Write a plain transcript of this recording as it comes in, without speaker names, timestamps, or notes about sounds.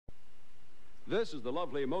This is the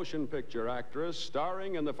lovely motion picture actress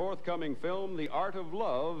starring in the forthcoming film, The Art of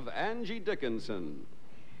Love, Angie Dickinson.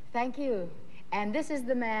 Thank you. And this is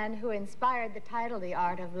the man who inspired the title, The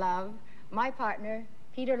Art of Love, my partner,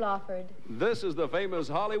 Peter Lawford. This is the famous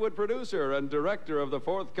Hollywood producer and director of the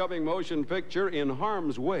forthcoming motion picture In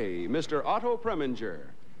Harm's Way, Mr. Otto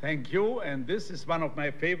Preminger. Thank you, and this is one of my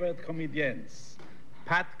favorite comedians,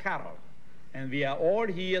 Pat Carroll. And we are all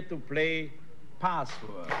here to play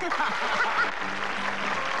Password.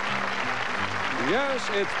 Yes,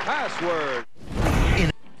 it's Password.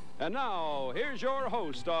 And now, here's your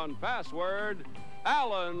host on Password,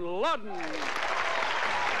 Alan Ludden.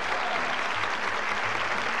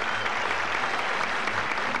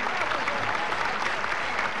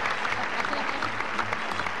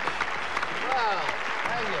 Well,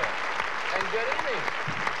 thank you. And good evening.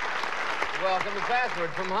 Welcome to Password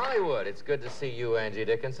from Hollywood. It's good to see you, Angie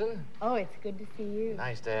Dickinson. Oh, it's good to see you.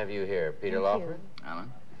 Nice to have you here, Peter Thank Lawford. you.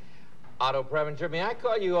 Alan? Otto Preminger. May I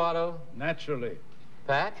call you Otto? Naturally.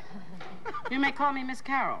 Pat? You may call me Miss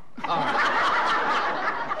Carroll.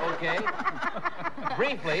 Okay.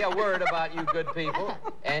 Briefly, a word about you good people.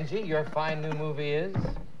 Angie, your fine new movie is?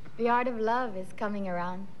 The Art of Love is coming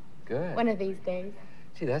around Good. one of these days.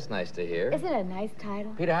 Gee, that's nice to hear. Isn't it a nice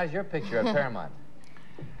title? Peter, how's your picture at Paramount?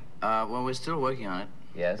 Well, we're still working on it.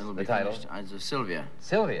 Yes, It'll the be title? finished. It's Sylvia.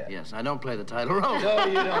 Sylvia? Yes, I don't play the title role. No,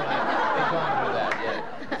 you don't. We've gone through that,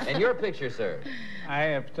 yeah. And your picture, sir? I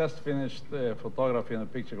have just finished photography in a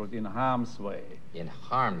picture called In Harm's Way. In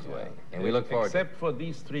Harm's Way. And we look forward to it. Except for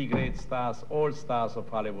these three great stars, all stars of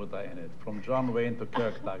Hollywood are in it, from John Wayne to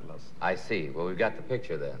Kirk Douglas. I see. Well, we've got the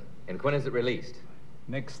picture then. And when is it released?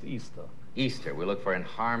 Next Easter. Easter. We look for In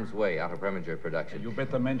Harm's Way, Otto Preminger production. You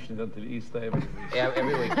better mention it until Easter every week. Yeah,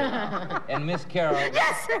 every week. And Miss Carroll.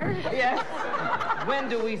 Yes, sir. Yes. When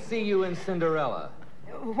do we see you in Cinderella?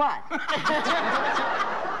 What?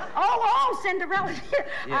 Oh, Cinderella.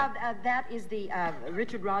 Yeah. That is the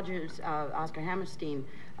Richard Rodgers, Oscar Hammerstein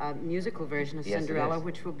musical version of Yes, it Cinderella, is.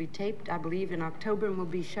 which will be taped, I believe, in October and will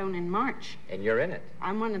be shown in March. And you're in it.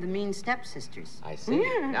 I'm one of the mean stepsisters. I see.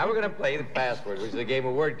 Now we're going to play the password, which is a game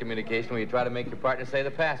of word communication where you try to make your partner say the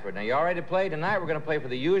password. Now, you all ready to play? Tonight, we're going to play for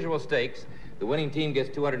the usual stakes. The winning team gets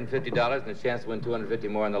 $250 and a chance to win $250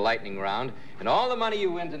 more in the lightning round. And all the money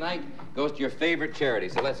you win tonight goes to your favorite charity.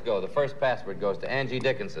 So let's go. The first password goes to Angie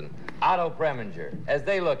Dickinson, Otto Preminger. As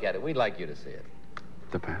they look at it, we'd like you to see it.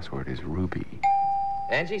 The password is Ruby.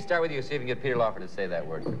 Angie, start with you. See if you can get Peter Lawford to say that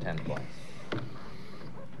word for 10 points.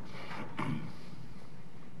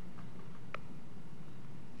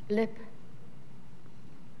 Lip.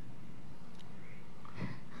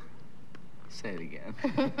 Say it again.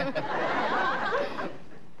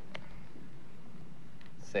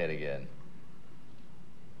 Say it again.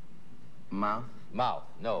 Mouth. Mouth.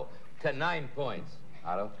 No. 9 points.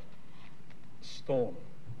 Otto? Stone.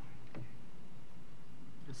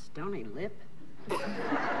 A stony lip?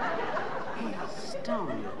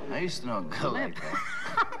 Stone. I used to know a girl Lip. like that.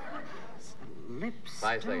 Lip,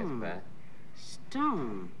 5 seconds, stone. Pat.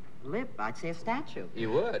 Stone. Lip, I'd say a statue.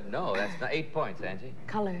 You would? No, that's not 8 points, Angie.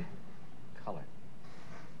 Color. Color.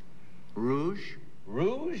 Rouge.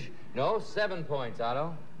 Rouge? No, 7 points,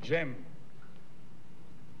 Otto. Gem.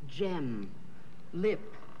 Gem. Lip.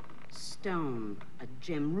 Stone. A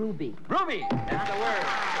gem. Ruby. Ruby! That's the word.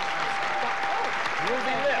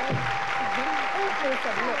 Ruby lips.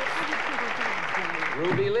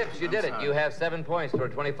 Ruby lips, you did it. You have 7 points for a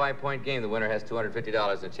 25-point game. The winner has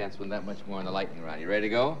 $250 and a chance to win that much more in the lightning round. You ready to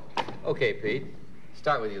go? Okay, Pete.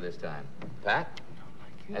 Start with you this time. Pat?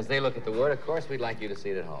 As they look at the word, of course, we'd like you to see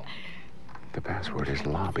it at home. The password is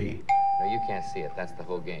lobby. No, you can't see it. That's the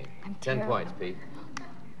whole game. 10 terrible. points, Pete.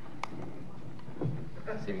 See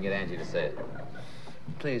if you can get Angie to say it.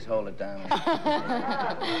 Please hold it down.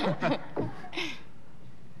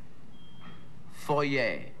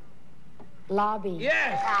 Foyer. Lobby.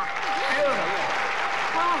 Yes!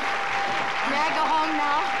 Oh, may I go home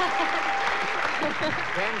now?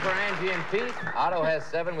 10 for Angie and Pete. Otto has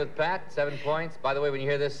 7 with Pat, 7 points. By the way, when you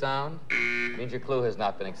hear this sound, it means your clue has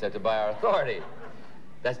not been accepted by our authority.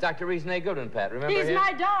 That's Dr. Reason A. Goodwin, Pat. Remember He's him?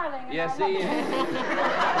 my darling. and Yes, I he love is. him.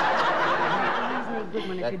 He's good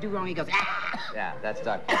when if you do wrong, he goes, ah! Yeah, that's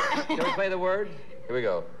Dr. Can we play the word? Here we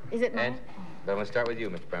go. Is it And mine? but I'm going to start with you,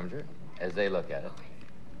 Mr. Preminger, as they look at it.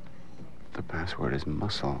 The password is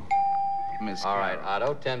muscle. Miss All right, Carroll.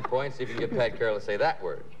 Otto, 10 points. See if you can get Pat Carroll to say that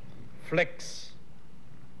word. Flex.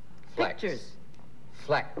 Flex. Pictures.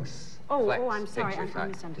 Flex. Oh, Flex. oh, I'm sorry. Pictures. I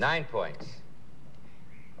misunderstood. 9 points.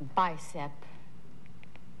 Bicep.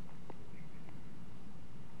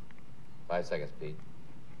 5 seconds, Pete.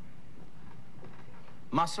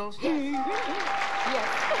 Muscles? Yes.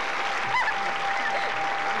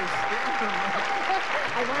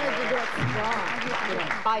 I wanted to do it strong.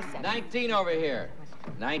 Yeah, biceps. 19 over here.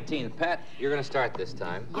 19. Pat, you're going to start this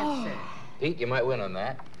time. Yes, sir. Pete, you might win on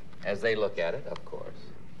that. As they look at it, of course.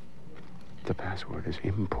 The password is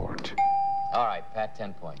import. All right, Pat,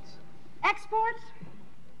 10 points. Exports?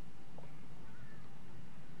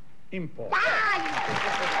 Import.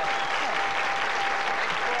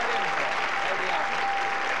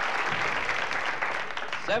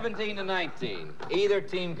 17 to 19. Either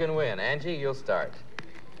team can win. Angie, you'll start.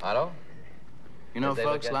 Otto? You know, Did they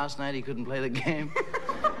look folks, at- last night he couldn't play the game.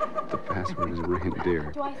 The password is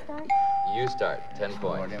reindeer. Do I start? You start. 10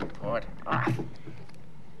 points. Import.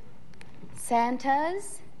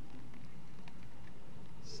 Santas.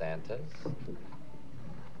 Santas.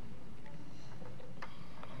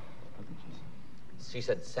 She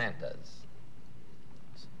said Santas.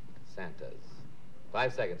 Santas.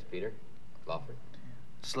 5 seconds, Peter. Lawford.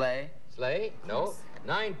 Sleigh. Sleigh? No.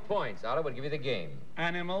 9 points. Otto would give you the game.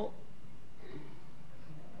 Animal.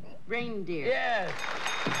 Reindeer. Yes.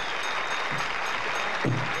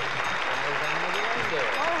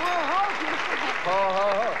 Ho, ho,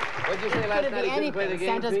 ho. What'd you say It last could night? have He been couldn't play the anything.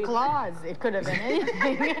 game, Santa's Pete? Claus. It could have been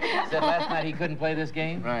anything. Said last night he couldn't play this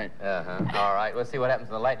game? Right. Uh-huh. All right, let's see what happens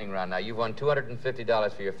in the lightning round now. You've won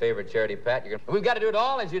 $250 for your favorite charity, Pat. We've got to do it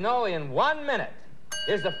all, as you know, in 1 minute.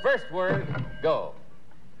 Here's the first word. Go.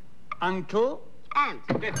 Uncle. Ant.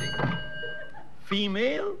 50.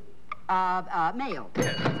 Female. Male.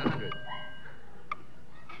 Yes, that's 100.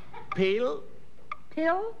 Pale.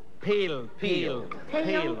 Pill. Pale. Pale.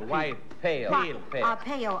 Pale. White. Pale. Pale. Pale.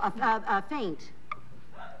 Pale. Faint.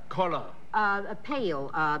 Color. Pale.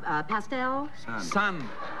 Pastel. Sun.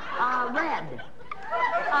 Red.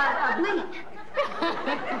 Bleak.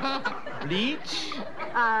 Bleach.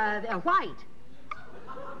 White.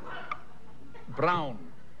 Brown.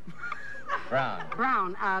 Brown.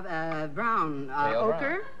 Brown. Brown. Pale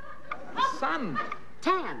Ochre. Sun.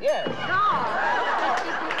 Tan. Yes.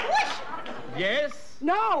 Yes.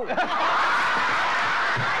 No.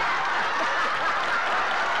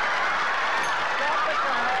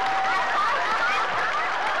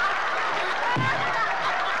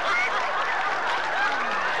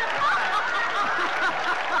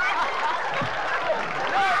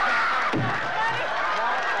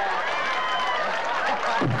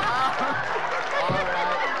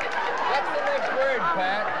 What's the next word,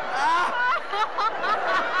 Pat?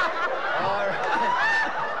 All right.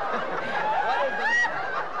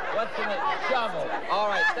 What's the next? Shovel. All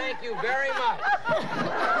right, thank you very much.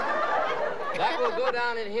 That will go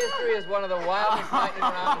down in history as one of the wildest lightning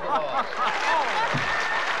rounds of all.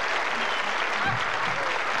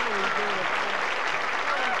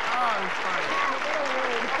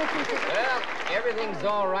 Well, everything's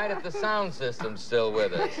all right if the sound system's still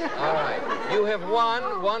with us. All right. You have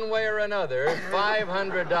won, one way or another,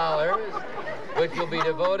 $500, which will be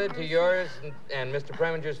devoted to yours and Mr.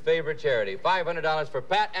 Preminger's favorite charity. $500 for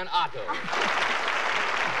Pat and Otto.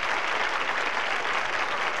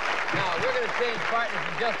 Now, we're going to change partners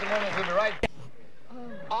in just a moment. We'll be right back.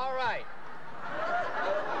 All right.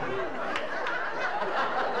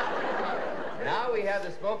 Now we have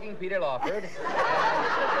the smoking Peter Lawford. And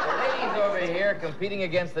the ladies over here competing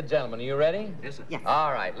against the gentlemen. Are you ready? Yes, sir. Yes.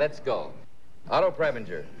 All right, let's go. Otto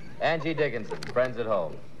Preminger, Angie Dickinson, friends at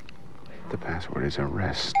home. The password is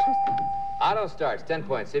arrest. Otto starts, 10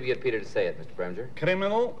 points. See if you get Peter to say it, Mr. Preminger.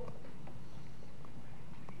 Criminal.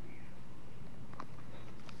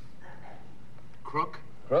 Crook.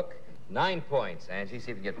 Crook, 9 points. Angie,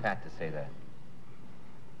 see if you get Pat to say that.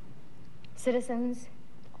 Citizens.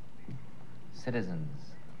 Citizens.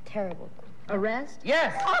 Terrible. Arrest.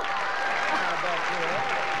 Yes!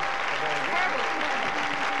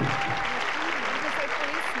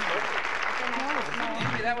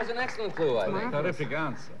 Angie, that was an excellent clue, I think. Terrific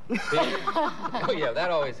answer. Oh, yeah, that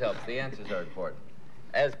always helps. The answers are important.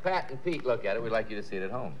 As Pat and Pete look at it, we'd like you to see it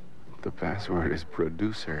at home. The password is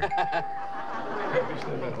producer.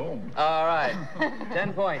 At home. All right.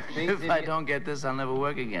 10 points, Pete. See If if I you- don't get this, I'll never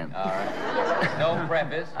work again. All right. No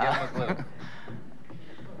preface. Give him a clue.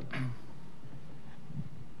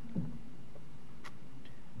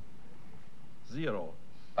 Zero.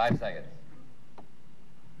 5 seconds.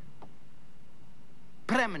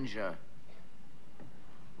 Preminger.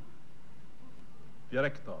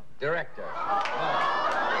 Director. Director.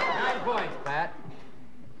 9 points, Pat.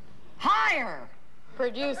 Hire.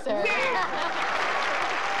 Producer. You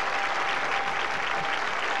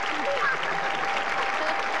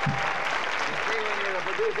see, when you're a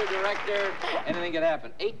producer, director, anything can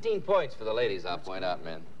happen. 18 points for the ladies, I'll point out,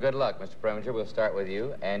 men. Good luck, Mr. Preminger. We'll start with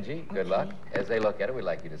you. Angie, good luck. As they look at it, we'd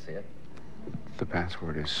like you to see it. The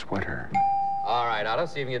password is sweater. All right, Otto,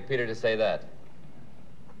 see if you can get Peter to say that.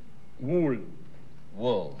 Wool.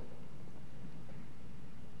 Wool.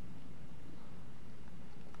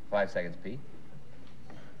 5 seconds, Pete.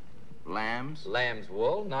 Lambs. Lamb's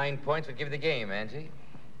wool. 9 points would give you the game, Angie.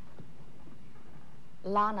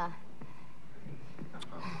 Lana.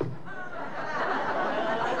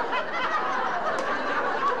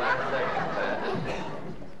 5 seconds, Pat.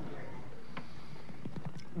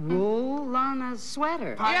 Wool Lana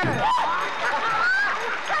sweater. Yeah.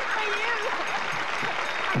 Good for you.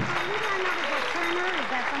 You don't know the Turner? Is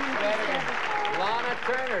that someone who said? Lana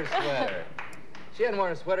Turner sweater. She hadn't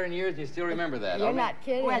worn a sweater in years, and you still remember that. You're not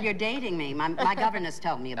kidding. Well, you're dating me. My governess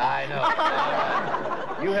told me about I it. know. All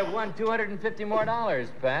right. You have won $250 more,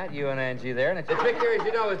 Pat, you and Angie there. And the trick here, as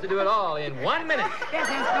you know, is to do it all in 1 minute. Yes,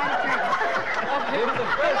 that's quite a Here's the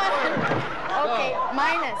first one. Okay, Go.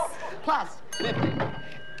 minus. plus. 50.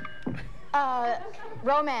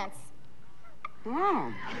 Romance.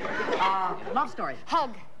 Oh. Love story.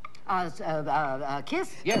 Hug.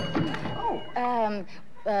 Kiss. Yeah.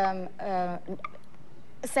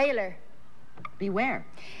 Sailor. Beware.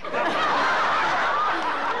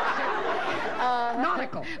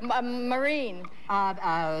 Nautical. Marine.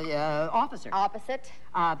 Officer. Opposite.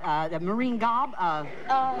 The Marine gob.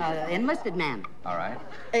 Enlisted man. All right.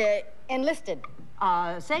 Enlisted.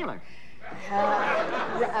 Sailor.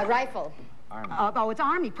 Rifle. Army. It's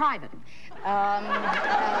Army. Private.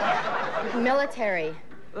 Military.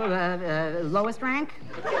 Lowest rank.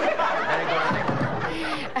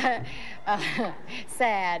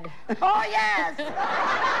 Sad. Oh, yes.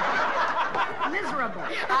 Miserable.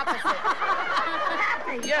 Opposite.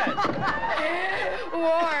 Happy. Yes.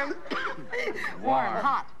 Warm. Warm.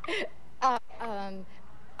 Hot.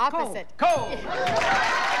 Opposite. Cold. I gave the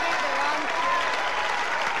wrong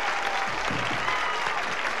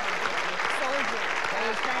soldier. I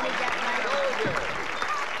was trying to get my Soldier.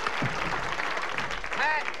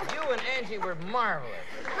 Pat, you and Angie were marvelous.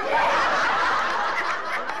 You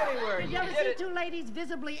really were. Did You you ever did see it. two ladies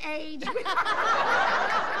visibly aged? You did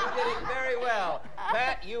it very well.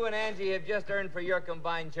 Pat, you and Angie have just earned for your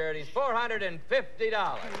combined charities $450.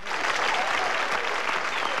 Now,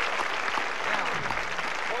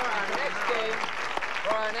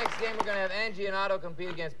 for our next game, we're going to have Angie and Otto compete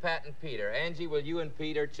against Pat and Peter. Angie, will you and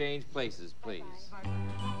Peter change places, please?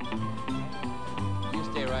 You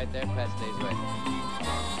stay right there. Pat stays right there.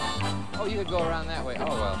 Oh, you could go around that way. Oh,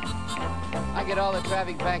 well. I get all the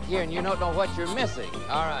traffic back here, and you don't know what you're missing.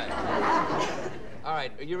 All right. All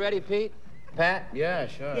right. Are you ready, Pete? Pat? Yeah,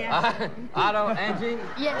 sure. Yeah. Otto, Angie?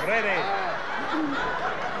 Yes. Ready.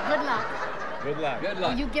 Good luck. Good luck. Good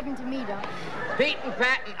luck. You give them to me, don't you? Pete and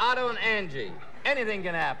Pat and Otto and Angie. Anything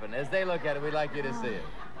can happen. As they look at it, we'd like you to see it.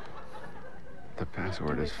 The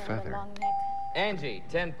password is Have a feather. long neck. Angie,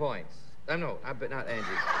 10 points. No, but not Angie.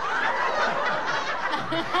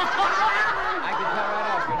 I can tell right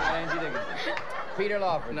off you're not Angie Dickinson. Peter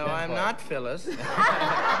Lawford. No, 10 I'm points. not Phyllis.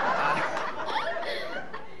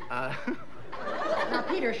 Now,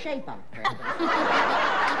 Peter, shape up.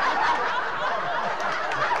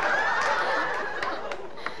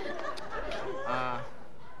 uh,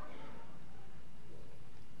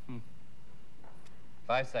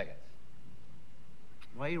 5 seconds.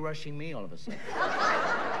 why are you rushing me all of a sudden?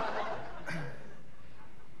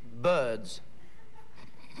 Birds.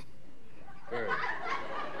 Bird.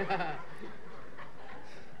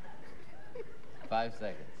 5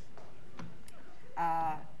 seconds.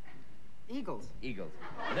 Eagles. Eagles.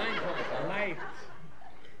 9 points. Light.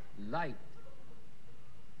 Light.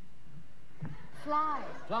 Fly.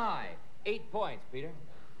 Fly. 8 points, Peter.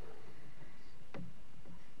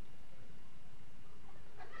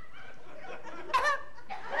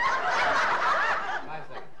 Five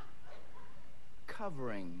seconds.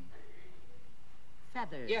 Covering.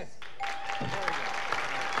 Feathers. Yes. Very good.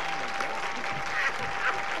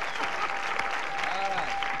 All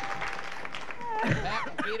right. Pat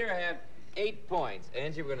and Peter have 8 points.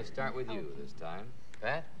 Angie, we're going to start with you this time.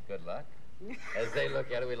 Pat, good luck. As they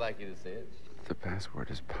look at it, we'd like you to see it. The password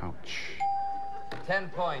is pouch. 10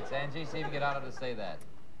 points. Angie, see if you get out of to say that.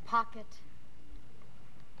 Pocket.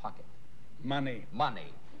 Pocket. Money.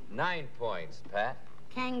 Money. 9 points, Pat.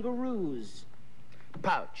 Kangaroos.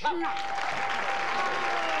 Pouch. I'm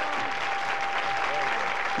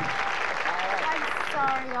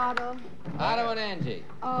sorry, Otto. Otto and Angie.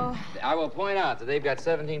 Oh, I will point out that they've got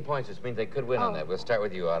 17 points, which means they could win on Oh. that. We'll start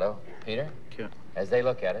with you, Otto. Peter? Sure. As they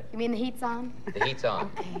look at it, you mean the heat's on? the heat's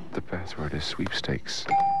on. The password is sweepstakes.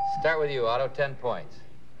 Start with you, Otto. 10 points.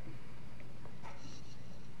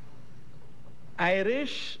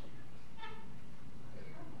 Irish.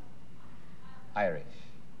 Irish.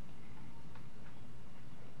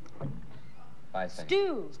 5 seconds.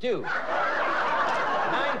 Stew. Stew.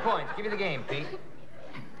 9 points. Give you the game, Pete.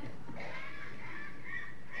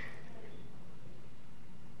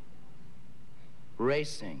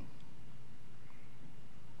 Racing.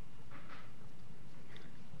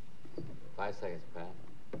 5 seconds, Pat.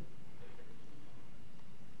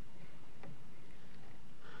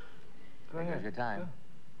 Go ahead. Here's your time.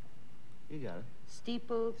 You got it.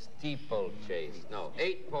 Steeple. Steeplechase. No,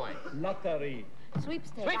 8 points. Lottery.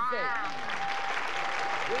 Sweepstakes. Sweepstakes.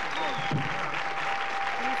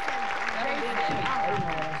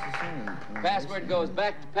 Password goes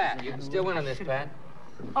back to Pat. You can still win on this, Pat.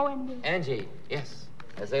 Oh, and me. Angie, yes.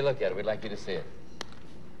 As they look at it, we'd like you to see it.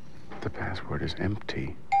 The password is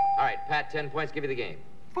empty. All right, Pat, 10 points. Give you the game.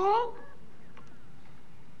 Full.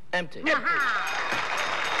 Empty.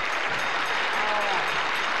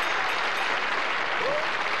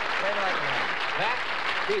 Pat,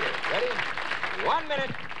 Peter, ready? 1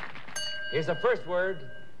 minute. Here's the first word.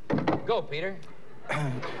 Go, Peter.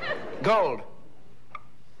 Gold.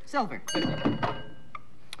 Silver.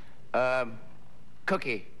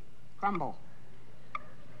 Cookie. Crumble.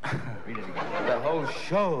 Read it again. The whole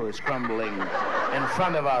show is crumbling in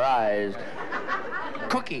front of our eyes.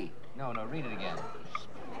 Cookie. No, read it again.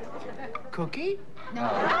 Cookie? Turn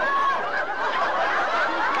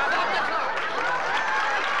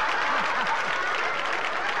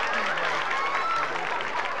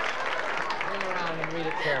around and read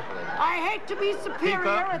it carefully. I hate to be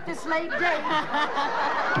superior at this late date.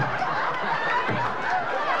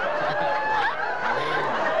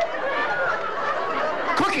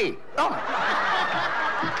 Cookie. Oh.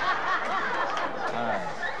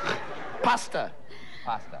 Pasta.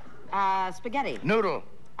 Pasta. Spaghetti. Noodle.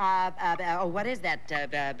 What is that?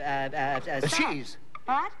 Sauce. Cheese.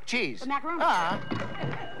 What? Cheese. Macaroni.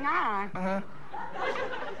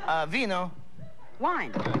 Vino.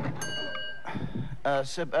 Wine.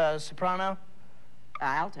 Soprano.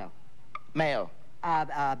 Alto. Male.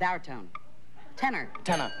 Baritone. Tenor.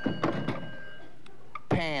 Tenor.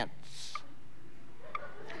 Pants.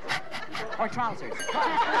 Or trousers. It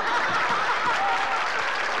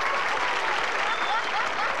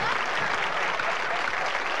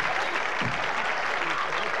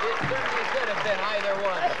certainly could have been either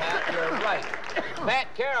one, Pat. You're right. Pat,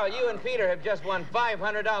 Carroll, you and Peter have just won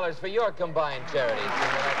 $500 for your combined charities.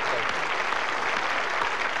 Congratulations.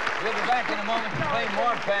 We'll be back in a moment to play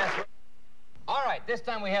more passwords. All right, this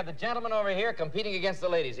time we have the gentlemen over here competing against the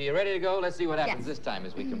ladies. Are you ready to go? Let's see what happens this time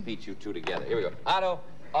as we compete you two together. Here we go. Otto,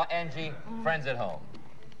 Angie, friends at home.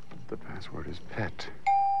 The password is pet.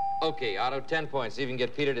 Okay, Otto, 10 points. See if you can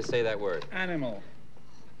get Peter to say that word. Animal.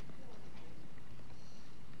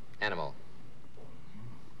 Animal.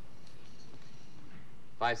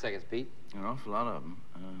 5 seconds, Pete. An awful lot of them.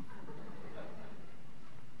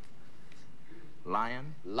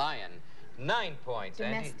 Lion. Lion. 9 points,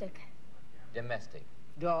 Angie. Domestic. Domestic.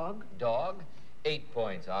 Dog. Dog. 8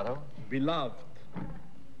 points, Otto. Beloved.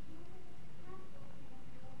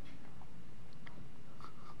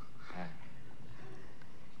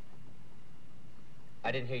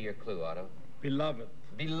 I didn't hear your clue, Otto. Beloved.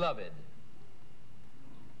 Beloved.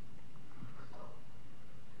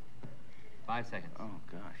 5 seconds. Oh,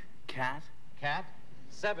 gosh. Cat. Cat.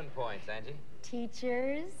 7 points, Angie.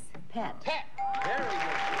 Teachers. Pet. Pet. Very good.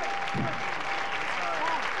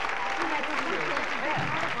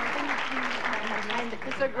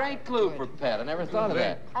 It's a great clue for pet. I never thought of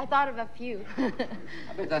that. I thought of a few. I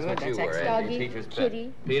bet that's what you were, Angie. Doggy, Teacher's pet.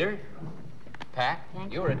 kitty. Peter? Pat?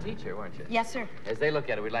 Thank You were a teacher, weren't you? Yes, sir. As they look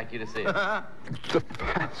at it, we'd like you to see it. The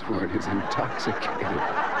password is intoxicated.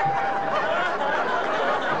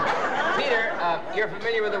 Peter, you're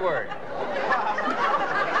familiar with the word.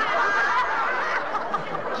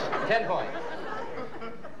 10 points.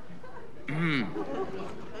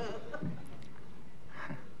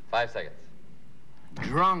 5 seconds.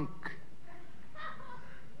 Drunk.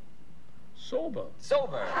 Sober.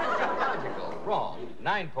 Sober. Logical. Wrong.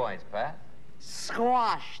 9 points, Pat.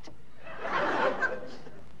 Squashed.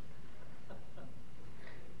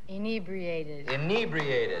 Inebriated.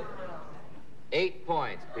 Inebriated. 8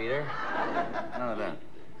 points, Peter. None of that.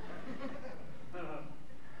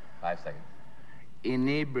 5 seconds.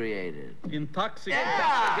 Inebriated. Intoxicated.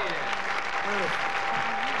 Intoxicated. But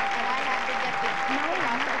I have to get the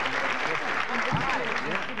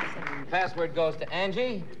Password goes to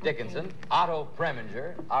Angie Dickinson, Otto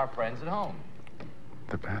Preminger, our friends at home.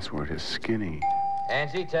 The password is skinny.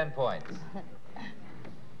 Angie, 10 points.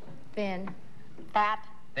 Thin. Fat.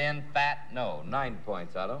 Thin, fat, no. 9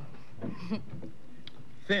 points, Otto.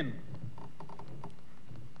 Thin.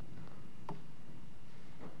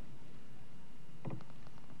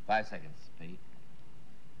 Five seconds, Pete.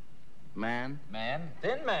 Man. Man,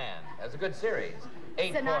 Thin Man. That's a good series.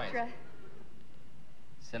 8 Sinatra. points.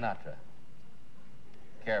 Sinatra.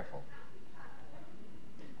 Careful.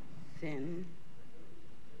 Thin.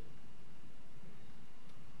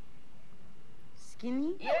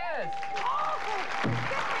 Skinny. Yes!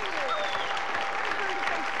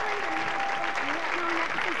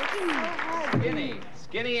 Skinny.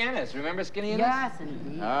 Skinny Ennis. Remember Skinny Ennis? Yes,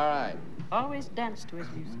 indeed. All right. Always danced to his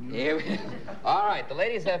music. All right, the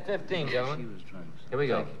ladies have 15, gentlemen. Here we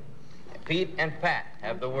go. Pete and Pat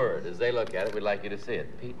have the word. As they look at it, we'd like you to see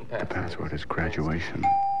it. Pete and Pat. The password is graduation.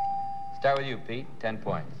 Start with you, Pete. 10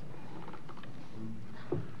 points.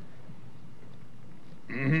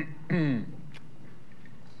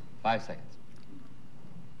 5 seconds.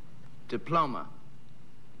 Diploma.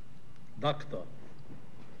 Doctor.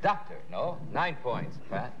 Doctor. No. 9 points,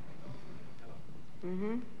 Pat.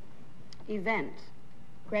 Event.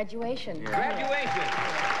 Graduation. Graduation.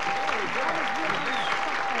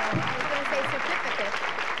 I was going to say certificate.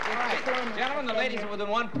 All right, gentlemen, the ladies are within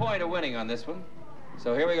 1 point of winning on this one.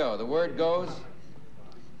 So here we go. The word goes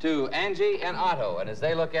to Angie and Otto. And as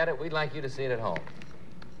they look at it, we'd like you to see it at home.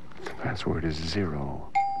 The password is 0.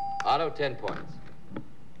 Otto, 10 points.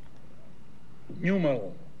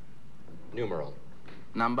 Numeral. Numeral.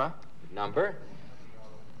 Number. Number.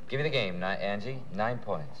 Give me the game, Angie. 9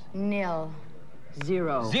 points. Nil.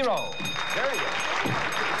 0. 0. Very good.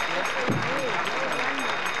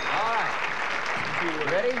 All right. You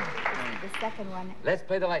ready? The second one. Let's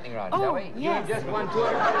play the lightning round, shall we? You have yes. just won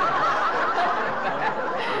 200.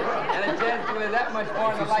 And a chance to win that much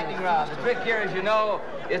more in the lightning round. The trick here, as you know,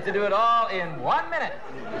 is to do it all in 1 minute.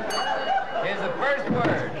 Here's the first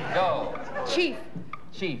word. Go. Chief.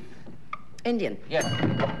 Chief. Indian. Yes.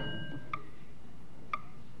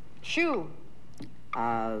 Shoe.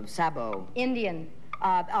 Sabo. Indian.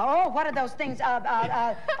 What are those things?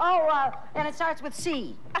 And it starts with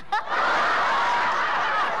C.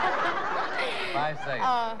 5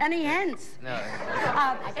 seconds. Any hints? No.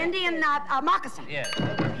 Indian moccasin. Yes.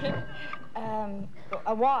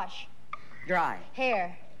 A wash. Dry.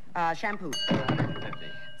 Hair. Shampoo. 50.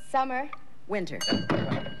 Summer. Winter.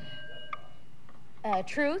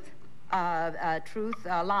 Truth. Truth.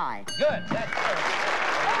 Lie. Good. That's good.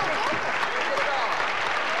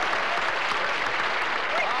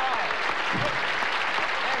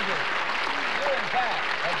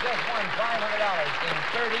 Just won $500 in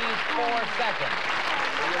 34 seconds.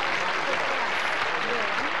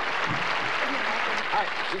 All right,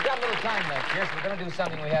 we've got a little time left here, so we're going to do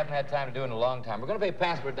something we haven't had time to do in a long time. We're going to play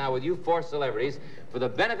Password now with you 4 celebrities for the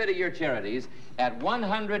benefit of your charities at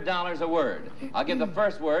 $100 a word. I'll give the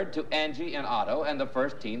first word to Angie and Otto, and the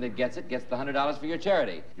first team that gets it gets the $100 for your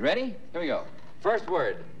charity. You ready? Here we go. First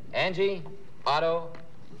word, Angie, Otto,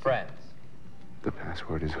 friends. The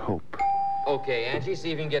password is hope. Okay, Angie, see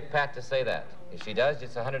if you can get Pat to say that. If she does,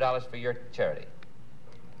 it's $100 for your charity.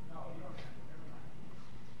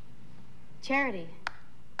 Charity.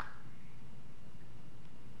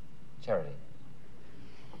 Charity.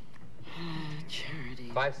 Charity.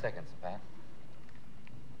 5 seconds, Pat.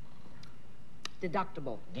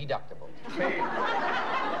 Deductible. Deductible. Faith.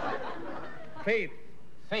 Faith.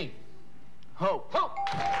 Faith. Hope. Hope.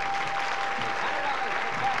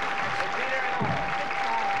 $100 for Peter and Otto.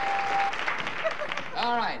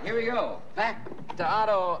 All right, here we go. Back to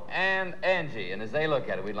Otto and Angie. And as they look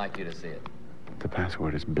at it, we'd like you to see it. The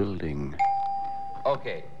password is building.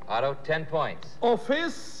 Okay, Otto, 10 points.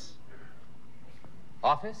 Office.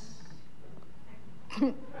 Office?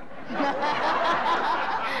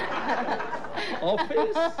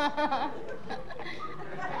 Office. 5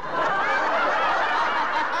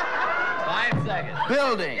 seconds.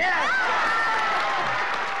 Building.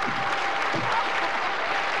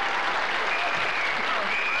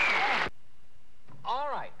 All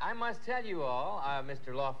right, I must tell you all,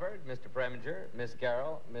 Mr. Lawford, Mr. Preminger, Miss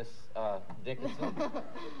Carroll, Miss Dickinson,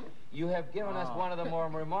 you have given us one of the more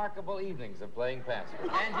remarkable evenings of playing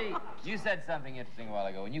Password. Angie, you said something interesting a while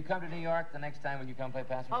ago. When you come to New York the next time when you come play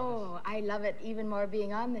Password with us, Oh, I love it even more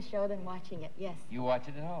being on the show than watching it. Yes. you watch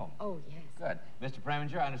it at home. Oh, yes. Good. Mr.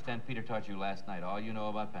 Preminger, I understand Peter taught you last night all you know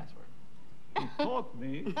about Password. He taught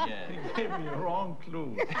me. Yeah. He gave me a wrong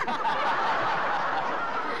clue.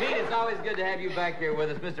 Pete, it's always good to have you back here with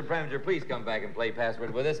us. Mr. Preminger, please come back and play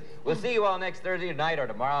Password with us. We'll see you all next Thursday night or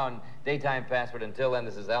tomorrow on Daytime Password. Until then,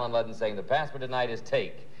 this is Alan Ludden saying the password tonight is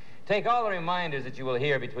take. Take all the reminders that you will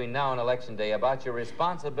hear between now and Election Day about your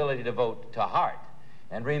responsibility to vote to heart.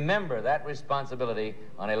 And remember that responsibility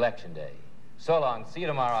on Election Day. So long. See you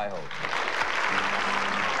tomorrow, I hope.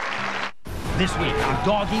 This week on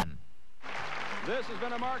Doggy. This has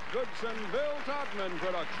been a Mark Goodson, Bill Todman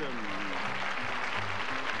production.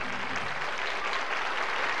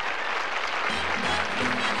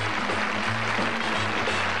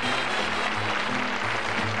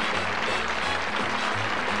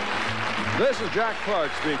 This is Jack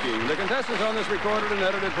Clark speaking. The contestants on this recorded and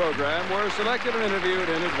edited program were selected and interviewed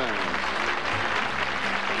in advance.